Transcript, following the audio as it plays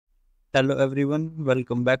Hello everyone,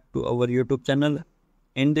 welcome back to our YouTube channel.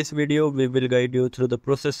 In this video, we will guide you through the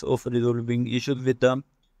process of resolving issues with the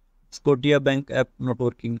Scotiabank app not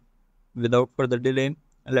working. Without further delay,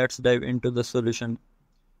 let's dive into the solution.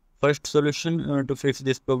 First solution to fix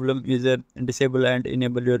this problem is disable and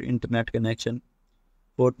enable your internet connection.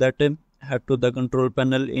 For that, head to the control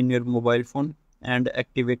panel in your mobile phone and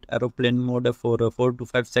activate aeroplane mode for 4 to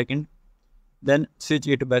 5 seconds. Then switch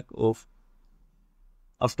it back off.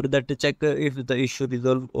 After that, check if the issue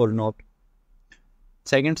resolved or not.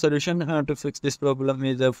 Second solution to fix this problem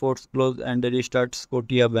is force close and restart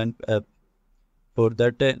Scotiabank app. For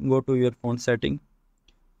that, go to your phone setting,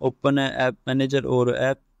 open a app manager or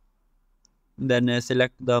app, then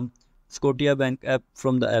select the Scotiabank app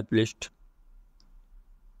from the app list.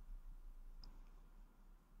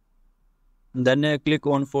 Then click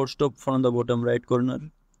on force stop from the bottom right corner.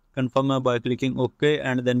 Confirm by clicking OK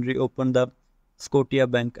and then reopen the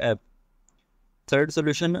Scotiabank app. Third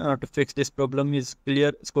solution to fix this problem is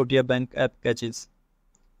clear Scotiabank app caches.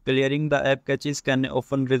 Clearing the app caches can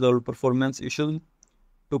often resolve performance issues.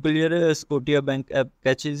 To clear Scotiabank app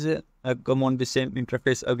caches, come on the same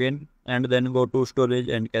interface again and then go to storage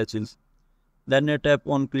and caches. Then tap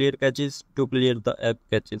on clear caches to clear the app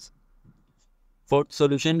caches. Fourth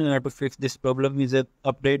solution to fix this problem is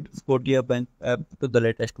update Scotiabank app to the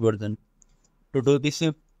latest version. To do this,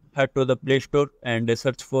 head to the Play Store and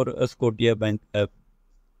search for a Scotiabank app.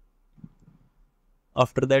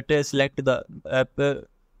 After that, select the app.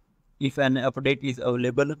 If an update is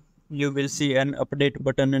available, you will see an update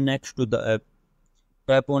button next to the app.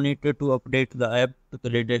 Tap on it to update the app to the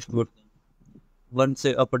latest version. Once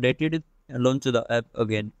updated, launch the app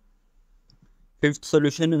again. Fifth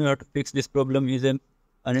solution to fix this problem is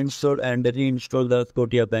uninstall and reinstall the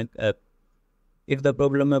Scotiabank app. If the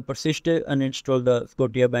problem persists, uninstall the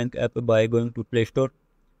Scotiabank app by going to Play Store,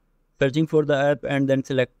 searching for the app and then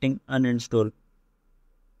selecting uninstall.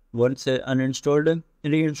 Once uninstalled,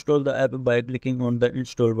 reinstall the app by clicking on the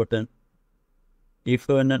install button. If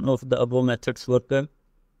none of the above methods work, the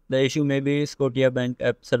issue may be Scotiabank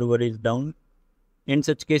app server is down. In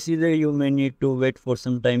such cases, you may need to wait for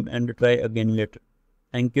some time and try again later.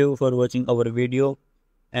 Thank you for watching our video,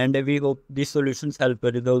 and we hope these solutions help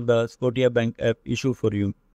resolve the Scotiabank app issue for you.